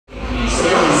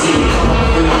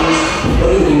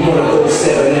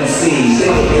seas. They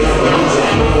don't get up and lose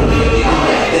that moon. You do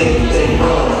that thing, you think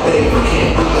wrong, baby, you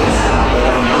can't do that style, but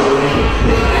I'm doing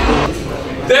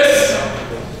it. This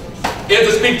is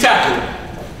the Speaktacular,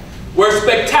 where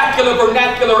spectacular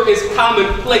vernacular is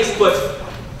commonplace, but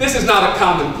this is not a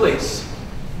commonplace.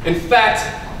 In fact,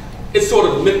 it's sort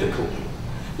of mythical,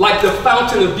 like the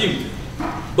fountain of youth.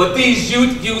 But these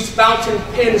youth use fountain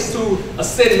pens to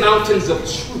ascend mountains of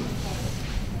truth.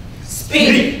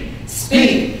 Speak,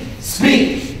 speak,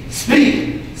 speak,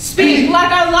 speak, speak.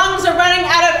 Like our lungs are running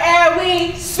out of air,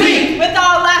 we speak. With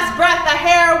our last breath, a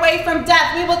hair away from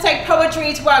death, we will take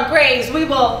poetry to our graves. We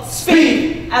will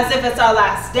speak as if it's our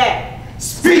last day.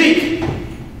 Speak.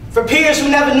 For peers who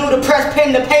never knew to press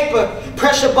pen to paper,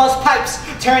 pressure bust pipes,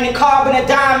 turning carbon to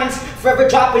diamonds, forever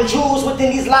dropping jewels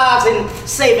within these lives and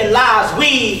saving lives.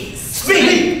 We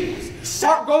speak.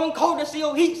 Start growing colder,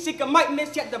 CO heat seeker might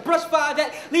miss yet the brush fire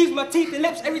that leaves my teeth and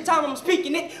lips every time I'm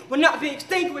speaking it will not be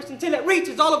extinguished until it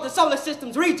reaches all of the solar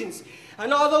system's regions.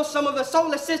 And although some of the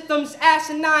solar system's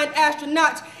asinine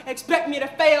astronauts expect me to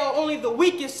fail, only the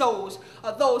weakest souls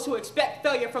are those who expect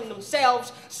failure from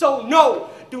themselves. So no,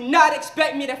 do not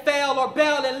expect me to fail or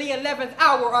bail in the 11th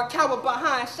hour or cower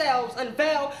behind shelves.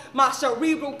 Unveil my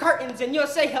cerebral curtains and you'll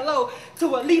say hello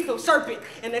to a lethal serpent.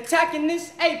 And attacking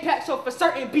this apex will for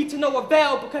certain be to no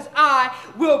avail because I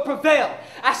will prevail.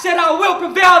 I said I will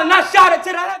prevail and I shouted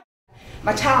to the heavens.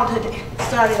 My childhood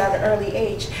started at an early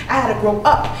age. I had to grow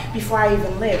up before I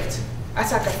even lived. I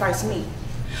sacrificed me.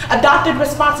 Adopted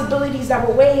responsibilities that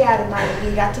were way out of my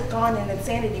league. I took on an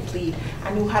insanity plea.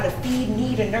 I knew how to feed,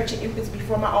 need, and nurture infants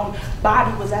before my own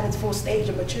body was at its full stage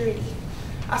of maturity.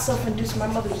 I self-induced my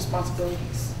mother's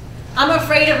responsibilities. I'm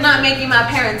afraid of not making my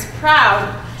parents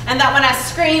proud, and that when I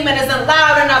scream it isn't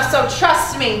loud enough, so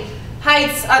trust me,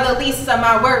 heights are the least of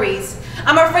my worries.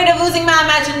 I'm afraid of losing my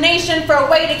imagination for a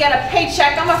way to get a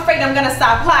paycheck. I'm afraid I'm gonna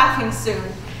stop laughing soon.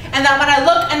 And that when I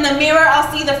look in the mirror, I'll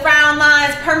see the frown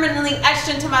lines permanently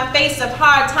etched into my face of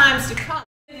hard times to come.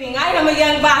 I am a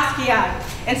young Basquiat,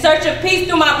 in search of peace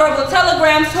through my verbal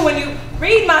telegrams, so when you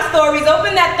read my stories,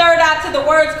 open that third eye to the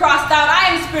words crossed out.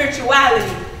 I am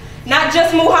spirituality. Not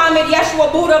just Muhammad, Yeshua,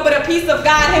 Buddha, but a piece of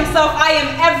God himself. I am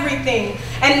everything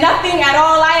and nothing at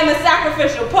all. I am a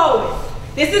sacrificial poet.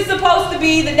 This is supposed to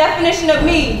be the definition of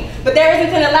me, but there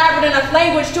isn't an elaborate enough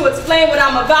language to explain what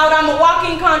I'm about. I'm a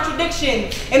walking contradiction.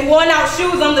 In worn out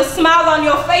shoes, I'm the smile on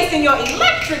your face in your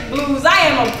electric blues. I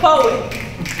am a poet,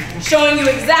 showing you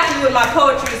exactly what my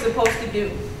poetry is supposed to do.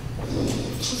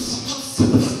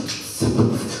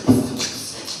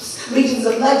 Legions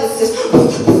of legacies.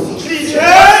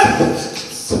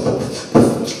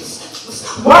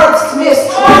 Wordsmiths.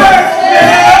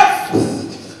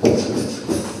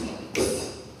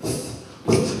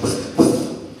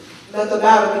 Let the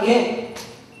battle begin.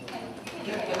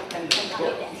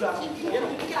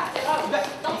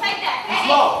 Don't take that.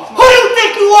 Who do you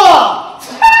think you are?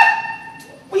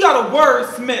 We are the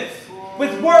wordsmiths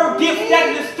with word gifts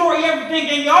that destroy everything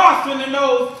in your arsenal and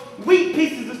those weak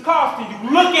pieces is costing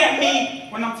you. Look at me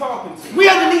when I'm talking to you. We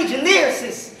are the Legion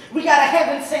lyricists. We got a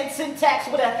heaven-sent syntax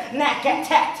with a knack at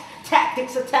tact.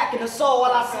 Tactics attacking the soul.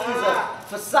 All I see is a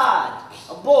facade.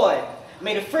 A boy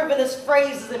made of frivolous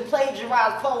phrases and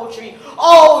plagiarized poetry.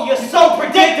 Oh, you're so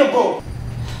predictable.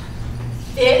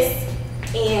 This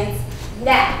ends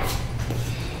now.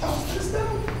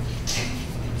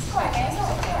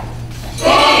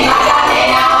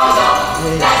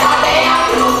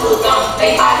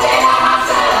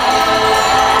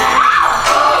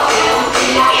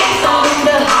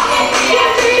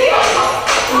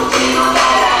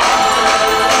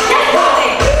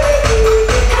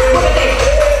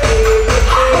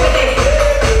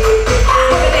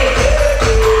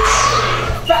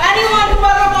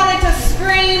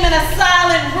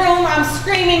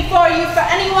 For you, for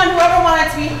anyone who ever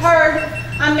wanted to be heard,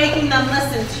 I'm making them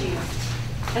listen to you.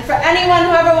 And for anyone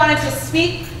who ever wanted to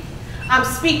speak, I'm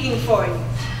speaking for you.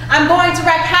 I'm going to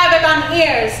wreak havoc on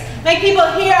ears, make people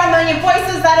hear a million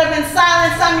voices that have been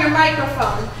silenced on your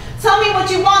microphone. Tell me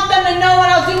what you want them to know and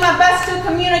I'll do my best to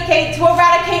communicate, to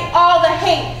eradicate all the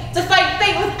hate, to fight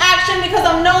fate with action because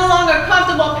I'm no longer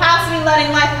comfortable passively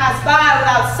letting life pass by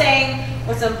without saying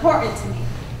what's important to me.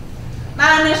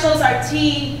 My initials are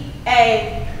T-A-D.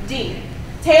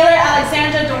 Taylor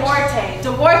Alexandra Daughtry.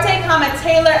 Daughtry,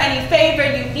 Taylor, any favor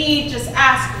you need, just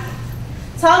ask me.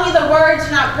 Tell me the words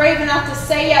you're not brave enough to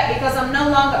say yet because I'm no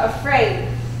longer afraid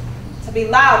to be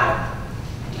louder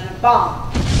than a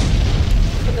bomb.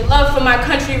 But the love for my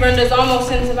country renders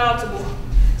almost insurmountable,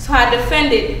 so I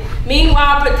defend it.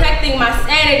 Meanwhile, protecting my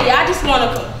sanity, I just want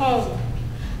to come home.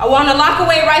 I want to lock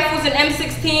away rifles and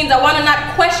M16s. I want to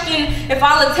not question if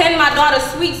I'll attend my daughter's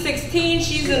sweet 16.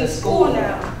 She's in school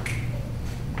now.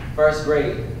 First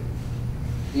grade.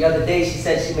 The other day she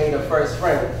said she made her first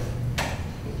friend.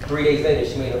 3 days later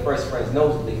she made her first friend's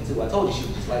nose bleed too. I told you she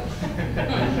was just like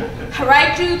I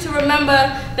write you to remember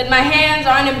that my hands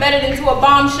aren't embedded into a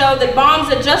bombshell, that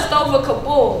bombs are just over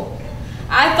Kabul.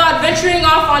 I thought venturing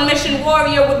off on Mission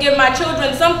Warrior would give my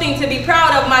children something to be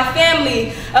proud of, my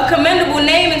family, a commendable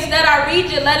name. Instead, I read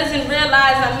your letters and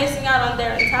realize I'm missing out on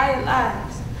their entire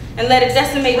lives and let it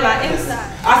decimate my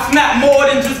inside. I snap more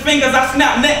than just fingers, I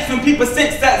snap necks when people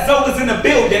sense that Zola's in the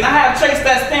building. I have traits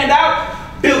that stand out,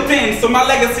 built in, so my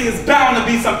legacy is bound to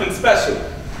be something special.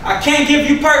 I can't give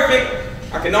you perfect,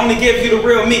 I can only give you the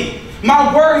real me.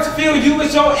 My words feel you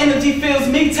as your energy feels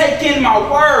me. Take in my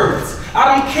words. I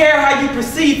don't care how you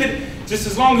perceive it, just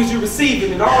as long as you receive it,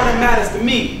 and all that matters to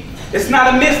me. It's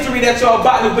not a mystery that you're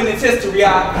about to win its history.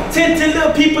 I tend to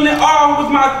little people in awe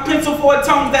with my pencil for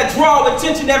tones that draw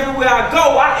attention everywhere I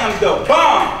go. I am the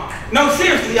bomb. No,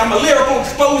 seriously, I'm a lyrical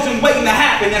explosion waiting to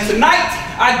happen, and tonight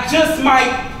I just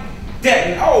might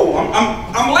detonate. Oh,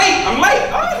 I'm late.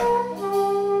 Oh.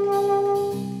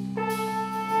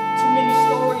 Too many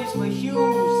stories for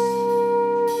Hughes.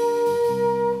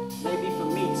 Maybe for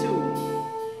me too.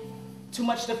 Too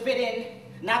much to fit in.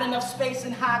 Not enough space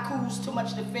in haikus. Too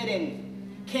much to fit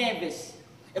in. Canvas.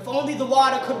 If only the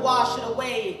water could wash it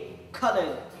away.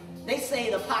 Colored. They say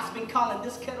the pot's been calling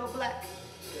this kettle black.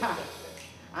 Ha.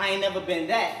 I ain't never been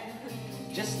that.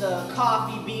 Just a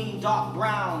coffee bean dark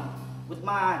brown with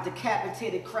my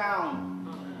decapitated crown.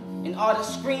 And all the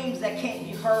screams that can't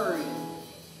be heard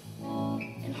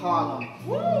in Harlem.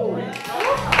 Woo!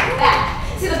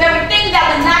 See, the very thing that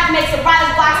would not make the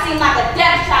writer's block seem like a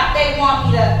death trap, they want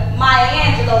me to Maya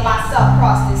Angelou myself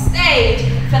cross the stage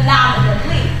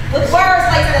phenomenally. With words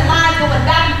laced and lines going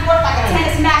back and forth like a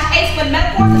tennis match, ace with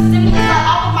metaphors and similes are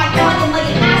off of my tongue and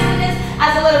laying acidness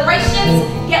as alliterations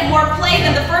get more play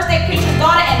than the first day preacher's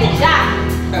daughter and the job.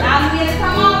 Now I'm going to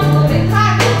come off a little bit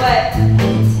cocky, but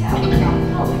I can tell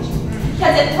about poetry.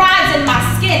 Because it thrives in my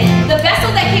skin. The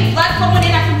vessel that keeps blood flowing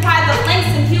in are comprised of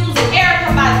Langston Hughes and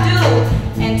Erykah Badu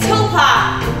and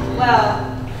Tupac.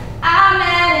 Well, I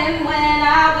met him when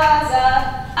I was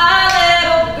a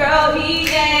little girl. He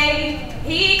gave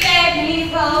me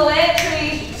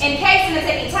poetry. Encased in a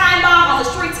ticking time bomb on the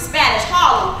streets of Spanish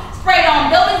Harlem. Sprayed on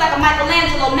buildings like a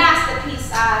Michelangelo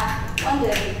masterpiece. I wonder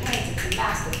if he painted a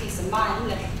masterpiece of mine. He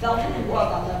never felt in the world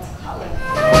I love color.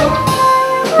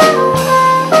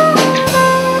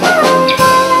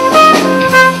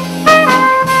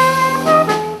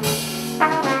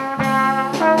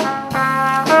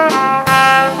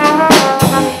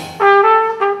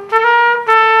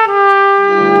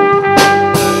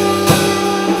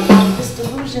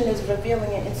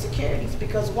 Revealing your insecurities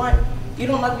because 1, you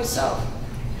don't love yourself.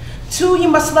 2, you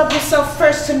must love yourself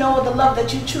first to know the love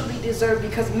that you truly deserve,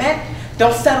 because men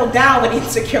don't settle down with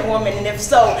insecure women, and if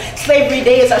so, slavery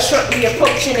days are shortly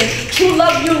approaching, and true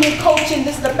love union coaching,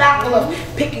 this is the battle of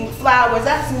picking flowers,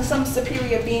 asking some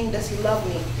superior being, does he love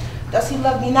me? Does he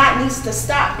love me? Not needs to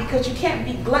stop, because you can't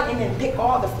be glutton and pick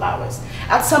all the flowers.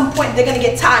 At some point, they're gonna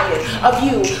get tired of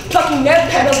you plucking their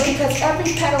petals, because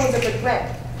every petal is a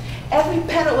regret. Every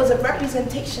petal is a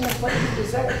representation of what you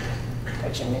deserve,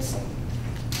 what you're missing.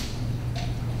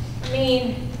 I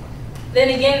mean, then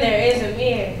again, there is a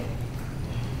mirror.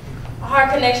 Our heart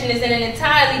connection is in an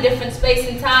entirely different space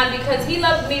and time because he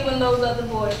loved me when those other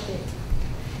boys did.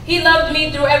 He loved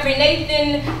me through every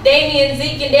Nathan, Damien,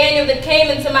 Zeke, and Daniel that came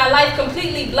into my life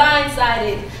completely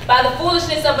blindsided by the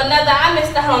foolishness of another. I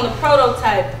missed out on the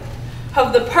prototype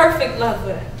of the perfect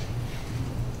lover.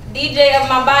 DJ of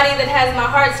my body that has my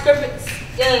heart skipping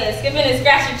and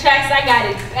scratching tracks, I got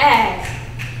it bad.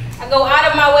 I go out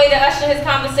of my way to usher his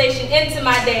conversation into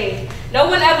my day. No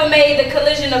one ever made the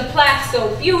collision of plaques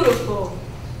so beautiful.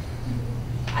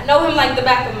 I know him like the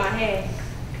back of my hand.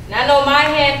 And I know my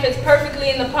hand fits perfectly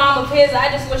in the palm of his. I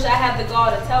just wish I had the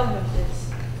gall to tell him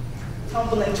this.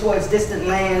 Tumbling towards distant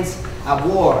lands I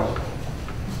war.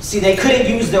 See, they couldn't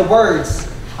use their words.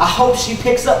 I hope she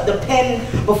picks up the pen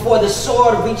before the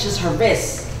sword reaches her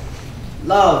wrist.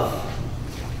 Love,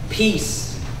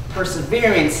 peace,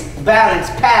 perseverance, balance,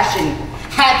 passion,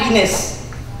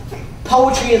 happiness.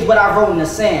 Poetry is what I wrote in the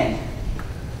sand.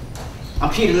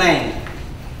 I'm Peter Lane.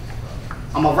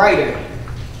 I'm a writer.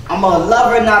 I'm a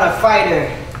lover, not a fighter.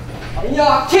 And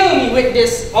y'all kill me with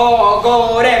this all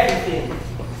gold everything.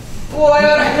 Boy, all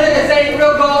that glitters ain't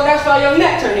real gold, that's why your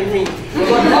neck turning green.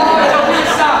 But all on this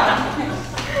side.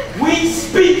 We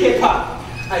speak hip-hop,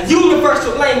 a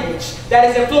universal language that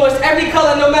has influenced every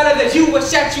color no matter the hue or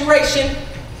saturation.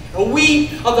 and we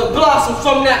are the blossoms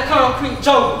from that concrete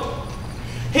jungle.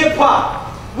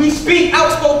 Hip-hop, we speak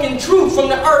outspoken truth from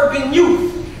the urban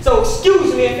youth. So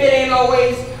excuse me if it ain't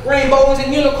always rainbows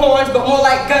and unicorns, but more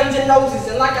like guns and noses.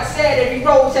 And like I said, every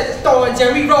rose has its thorns,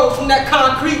 every rose from that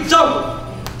concrete jungle.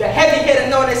 The heavy hitter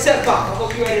known as hip-hop. I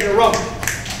hope you're ready to rumble.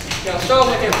 Yo, show them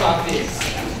what hip-hop is.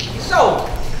 Show them.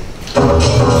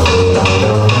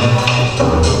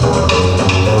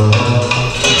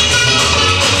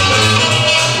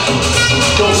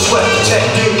 Don't sweat the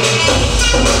technique.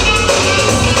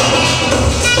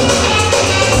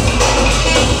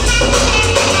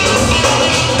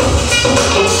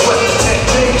 Don't sweat the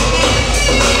technique.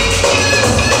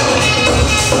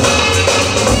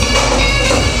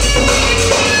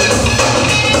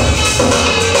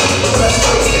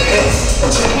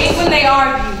 I hate when they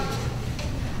argue.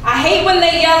 I hate when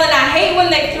they yell, and I hate when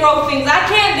they throw things. I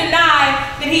can't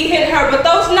deny that he hit her, but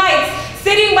those nights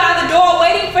sitting by the door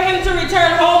waiting for him to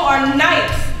return home are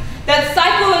nights that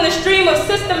cycle in the stream of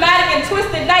systematic and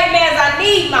twisted nightmares. I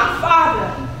need my father.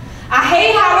 I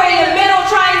hate how we're in the middle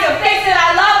trying to fix it.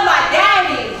 I love my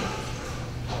daddy.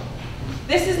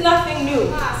 This is nothing new.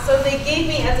 So they gave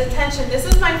me a detention. This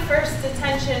is my first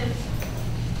detention.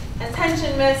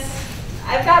 Attention, miss.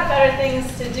 I've got better things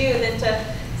to do than to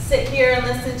sit here and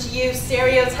listen to you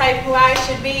stereotype who I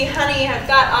should be. Honey, I've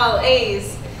got all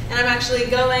A's. And I'm actually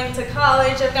going to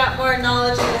college. I've got more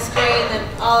knowledge in this brain than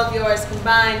all of yours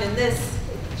combined, and this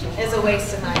is a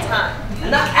waste of my time.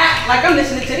 And I act like I'm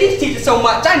listening to these teachers so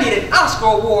much, I need an Oscar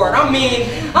award. I mean,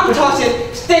 I'm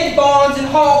tossing stink bombs in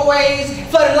hallways,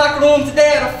 flooding locker rooms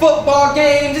today at a football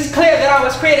game. It's clear that I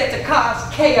was created to cause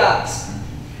chaos.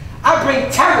 I bring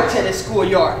terror to the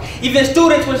schoolyard. Even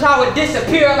students wish I would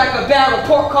disappear like a bad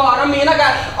report card. I mean, I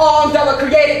got arms that were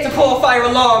created to pull fire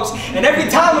alarms. And every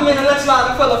time I'm in a lunch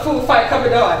line, I feel a food fight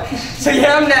coming on. So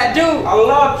yeah, I'm that dude. I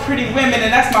love pretty women,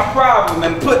 and that's my problem.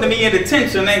 And putting me in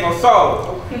detention ain't gonna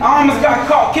solve it. I almost got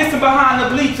caught kissing behind the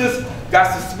bleachers.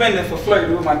 Got suspended for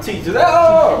flirting with my teachers.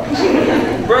 Oh!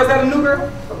 Bro, is that a new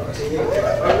girl?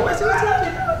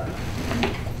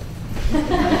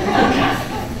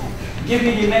 Give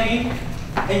me your name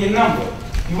and your number.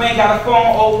 You ain't got a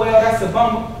phone, oh well, that's a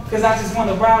bummer. Cause I just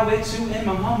wanna ride with you in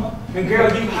my Hummer. And girl,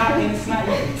 you hot and it's not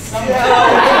yet summer.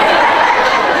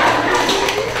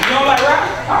 You don't like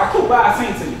rap? Alright, cool, bye, I'll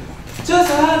sing to you.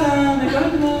 Just lie down and go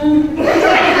down.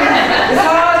 It's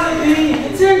hard to be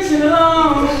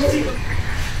intentional.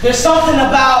 There's something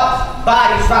about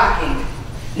bodies rocking.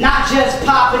 Not just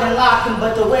popping and locking,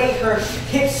 but the way her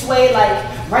hips sway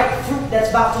like ripe fruit that's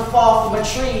about to fall from a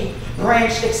tree.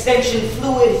 Branched extension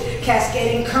fluid,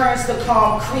 cascading currents to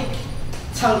calm creek.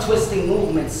 Tongue-twisting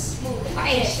movements.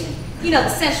 Vibration. You know, the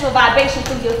sensual vibration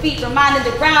through your feet, reminding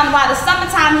the ground why the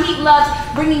summertime heat loves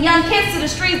bringing young kids to the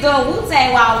streets doing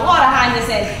Wu-Tang while water hydrants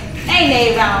and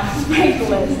nay round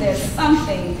sprinklers. There's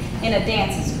something in a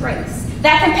dancer's grace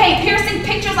that can paint piercing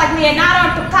pictures like Leonardo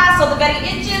and Picasso, the very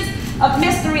inches of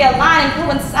mystery align and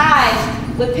coincide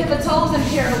with pivots and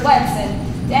pirouettes and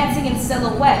dancing in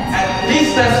silhouettes. At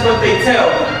least that's what they tell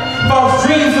me. False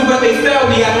dreams are what they tell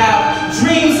me. I have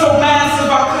dreams so massive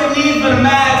I couldn't even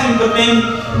imagine. But then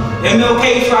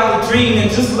MLK tried to dream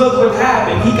and just look what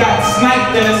happened. He got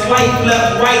sniped and his life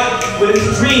left right with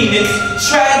his dream. It's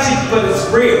tragic, but it's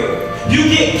real. You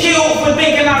get killed for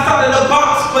thinking outside of the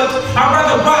box, but I'd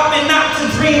rather rock than not to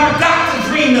dream. I got to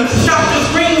dream. The shot the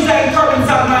dreams that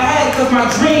curtains out of my head, cause my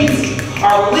dreams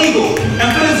are illegal. And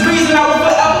for this reason I will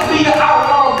forever be an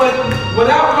outlaw, but what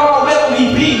outlaw will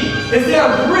we be? Is there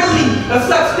really a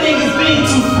such thing as being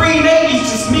too free? Maybe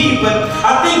it's just me, but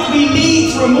I think we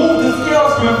need to remove the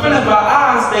scales from in front of our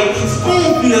eyes. They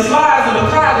spoon feed us lies and the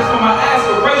prizes for my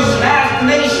aspiration,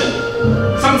 aspiration.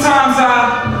 Sometimes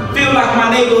I feel like my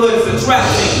neighborhood is a trap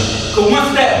thing. Cause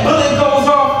once that bullet goes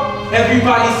off,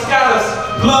 everybody scatters,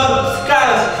 blood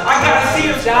scatters. I gotta see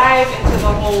it. Dive into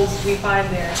the holes we find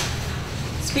there.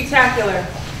 Speaktacular,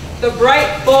 the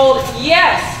bright, bold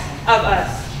yes of us,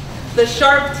 the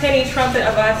sharp, tinny trumpet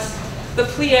of us, the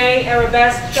plie,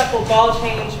 arabesque, shuffle, ball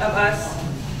change of us.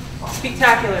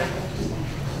 Speaktacular,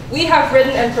 we have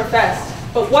written and professed,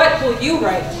 but what will you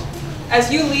write?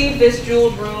 As you leave this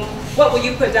jeweled room, what will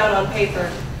you put down on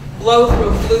paper? Blow through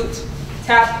a flute,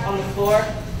 tap on the floor?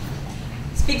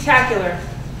 Speaktacular,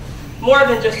 more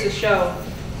than just a show,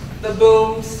 the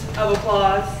booms of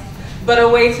applause, but a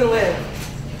way to live.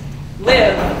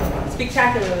 Live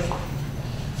speaktacularly.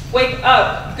 Wake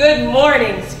up, good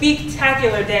morning,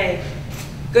 speaktacular day.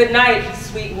 Good night,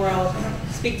 sweet world,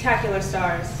 speaktacular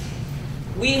stars.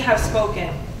 We have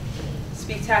spoken,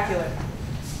 speaktacular.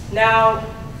 Now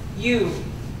you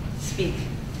speak.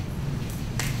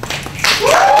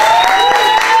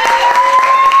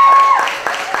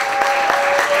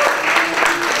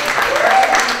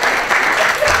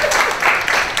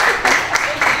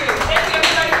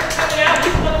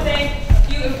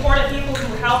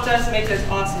 Make this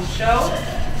awesome show.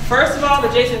 First of all, the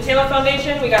Jason Taylor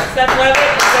Foundation. We got Seth Levitt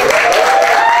and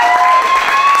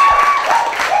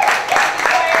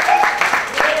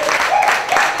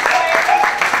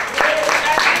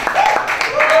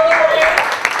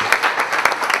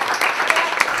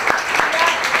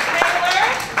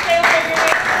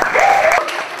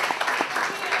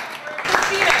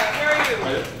Christina, where are you?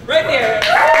 Right there.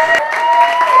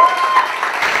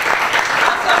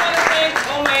 Also want to thank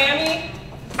Oh Miami,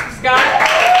 Scott.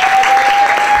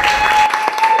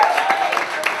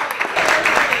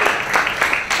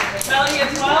 Melanie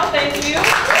as well, thank you. We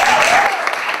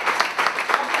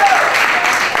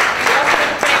also want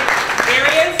to thank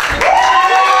Darius.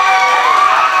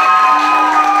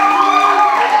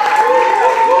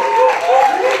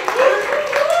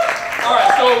 All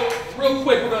right, so real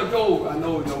quick, we're gonna go. I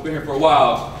know we've been here for a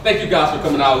while. Thank you guys for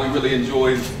coming out. We really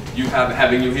enjoyed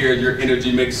having you here. Your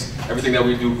energy makes everything that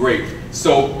we do great.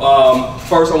 So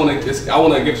first, I want to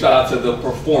give a shout out to the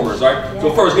performers. All right. Yeah.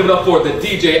 So first, give it up for the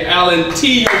DJ Alan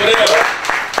T over there.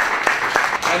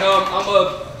 And I'm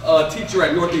a teacher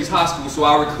at Northeast High School, so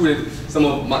I recruited some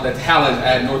of the talent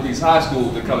at Northeast High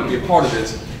School to come and be a part of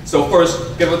this. So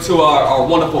first, give it to our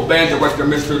wonderful band director,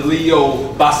 Mr.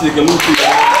 Leo Basigalucci.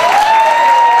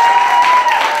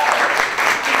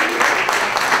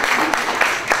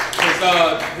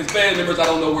 His band members, I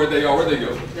don't know where they are. Where they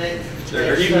go?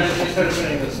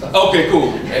 Okay,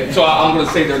 cool. And so I'm going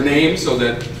to say their names so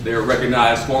that they're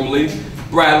recognized formally.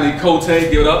 Bradley Cote,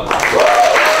 give it up.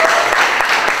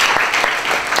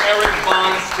 Eric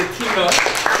Von Stakina.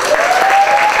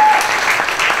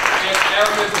 And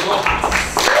Aramis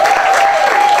Rojas.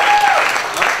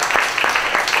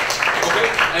 Okay,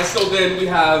 and so then we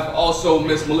have also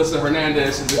Miss Melissa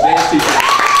Hernandez, who's a dance teacher.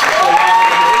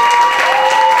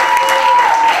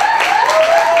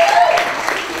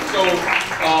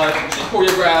 She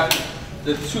choreographed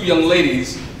the two young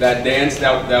ladies that danced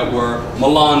that were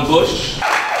Milan Bush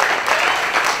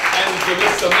and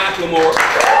Jalissa McLemore.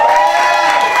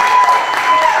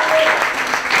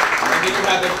 And then you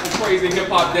have the crazy hip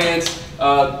hop dance.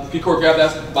 He choreographed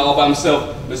that all by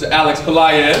himself, Mr. Alex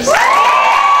Pelaez.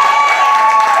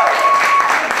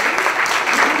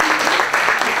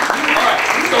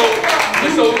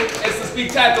 So it's the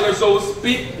Speaktacular. So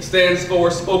Speak stands for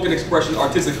Spoken Expression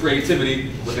Artistic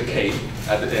Creativity with a K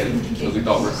at the end, because we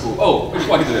thought we were cool. Oh,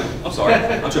 before I get to them, I'm sorry,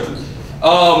 I'm tripping.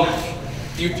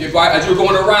 As you were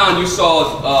going around, you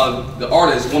saw the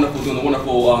artist, doing the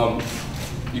wonderful.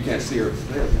 You can't see her.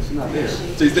 She's not there.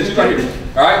 So she's right here.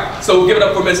 All right. So give it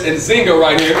up for Miss Nzinga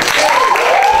right here.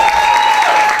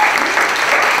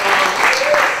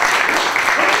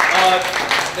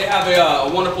 They have a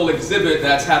wonderful exhibit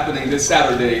that's happening this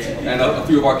Saturday, and a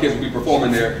few of our kids will be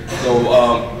performing there.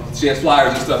 So she has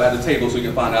flyers and stuff at the table, so you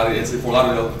can find out. It's in Fort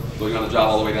Lauderdale, so you're gonna drive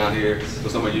all the way down here. So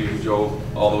some of you who drove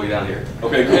all the way down here.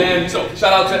 Okay, cool. And so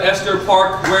shout out to Esther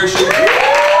Park, where is she? So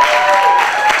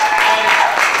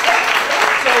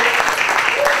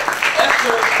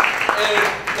Esther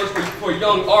works for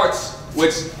Young Arts,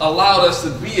 which allowed us to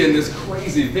be in this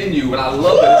crazy venue, and I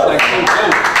love it. It's like so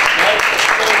dope. Right?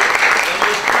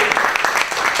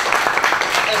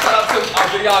 Our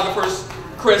videographers,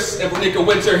 Chris and Vernica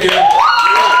Winter here.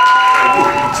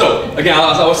 So, again,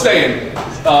 as I was saying,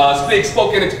 Speak,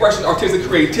 Spoken Expression, Artistic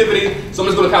Creativity. So I'm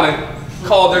just going to kind of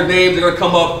call their names. They're going to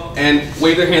come up and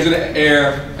wave their hands in the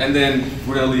air, and then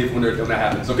we're going to leave when that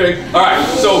happens, okay? All right,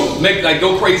 so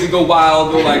go crazy, go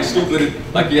wild, go like stupid,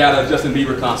 like you're at a Justin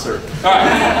Bieber concert. All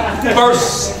right,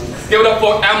 first, give it up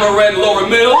for Amaret Laura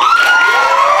Mill.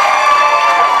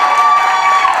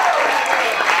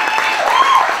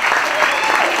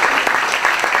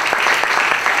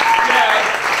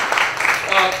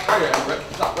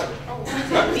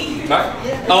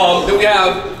 Then we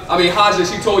have, Haja,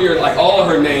 she told you like all of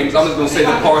her names. I'm just going to say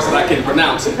the parts that I can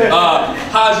pronounce.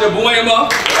 Haja Buema.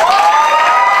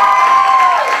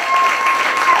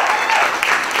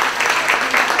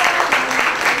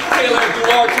 Taylor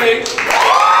Duarte.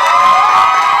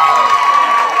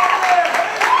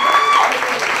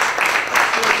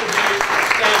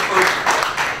 Stanford.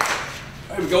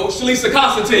 There we go. Shalisa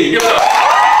Constantine. Give it up.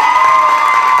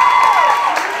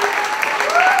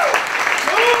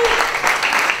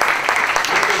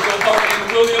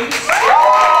 Williams. We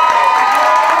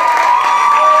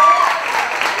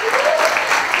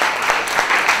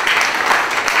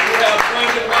have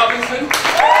Brandon Robinson.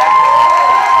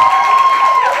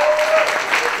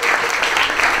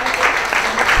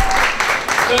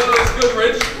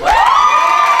 Goodrich.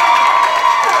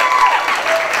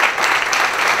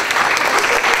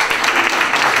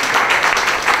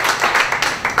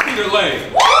 Peter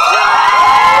Lane.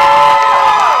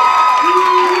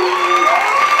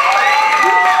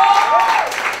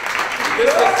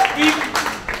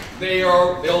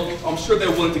 I'm sure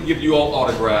they're willing to give you all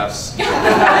autographs. And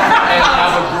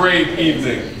have a great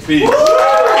evening. Peace.